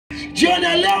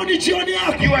Jioni leo ni jioni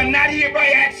yako. You are not here by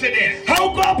accident.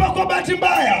 Hauko hapa kwa bahati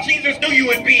mbaya. Jesus knew you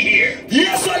would be here.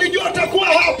 Yesu alijua utakuwa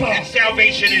hapa. And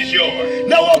salvation is yours.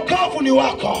 Na wokovu ni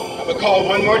wako. I will call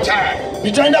one more time.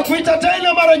 Nitaenda kuita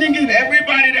tena mara nyingine.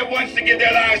 Everybody that wants to give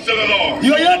their lives to the Lord.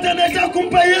 Yoyote anataka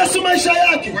kumpa Yesu maisha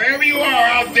yake. Wherever you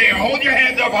are out there, hold your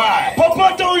hands up high.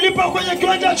 Popote ulipo kwenye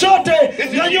kiwanja chote,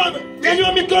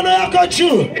 nyanyua mikono yako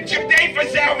juu. It's your day for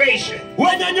salvation.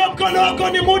 Wenyanyua mkono wako,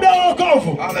 ni muda wa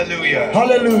wokovu. Hallelujah.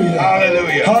 Hallelujah.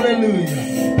 Hallelujah.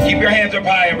 Hallelujah. Keep your hands up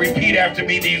high and repeat after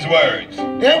me these words.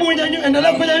 Hebu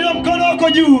endelea kunyanyua mkono wako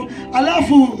juu,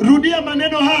 alafu rudia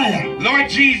maneno haya. Lord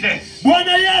Jesus.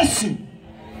 Bwana Yesu.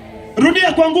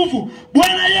 Rudia kwa nguvu.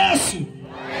 Bwana Yesu.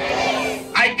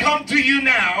 I come to you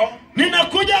now.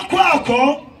 Ninakuja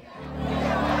kwako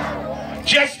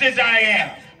just as I am.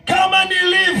 Kama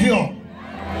nilivyo.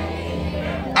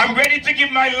 I'm ready to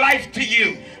give my life to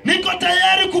you. Niko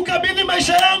tayari kukabidhi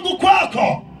maisha yangu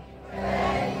kwako.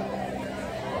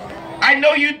 I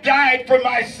know you died for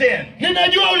my sin.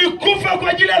 Ninajua ulikufa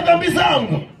kwa ajili ya dhambi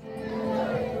zangu.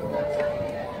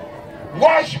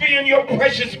 Wash me in your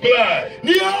precious blood.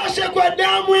 Nioshe kwa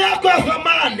damu yako ya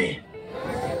thamani.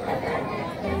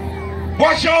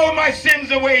 Wash all my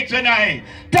sins away tonight.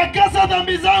 Takasa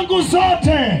dhambi zangu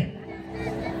zote.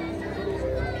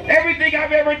 Everything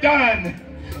I've ever done.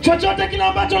 Chochote kile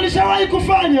ambacho ulishawahi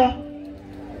kufanya.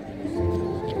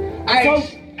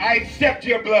 I accept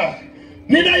your blood.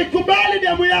 Ninaikubali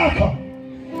damu yako.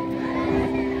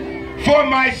 For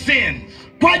my sins.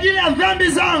 Kwa ajili ya dhambi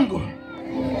zangu.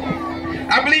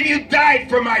 I believe you died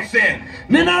for my sins.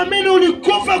 Ninaamini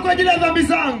ulikufa kwa ajili ya dhambi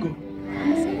zangu.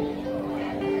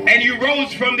 And you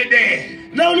rose from the dead.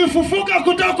 Na ulifufuka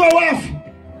kutoka kwa wafu.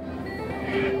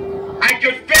 I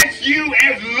confess you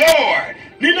as Lord.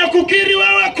 Ninakukiri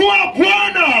wewe kuwa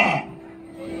Bwana.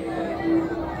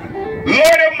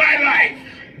 Lord of my life.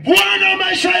 Bwana wa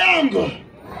maisha yangu.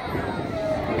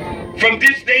 From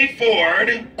this day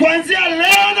forward. Kuanzia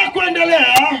leo na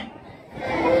kuendelea.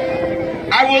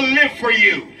 I will live for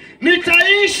you.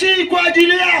 Nitaishi kwa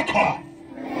ajili yako.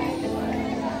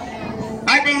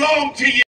 I belong to you.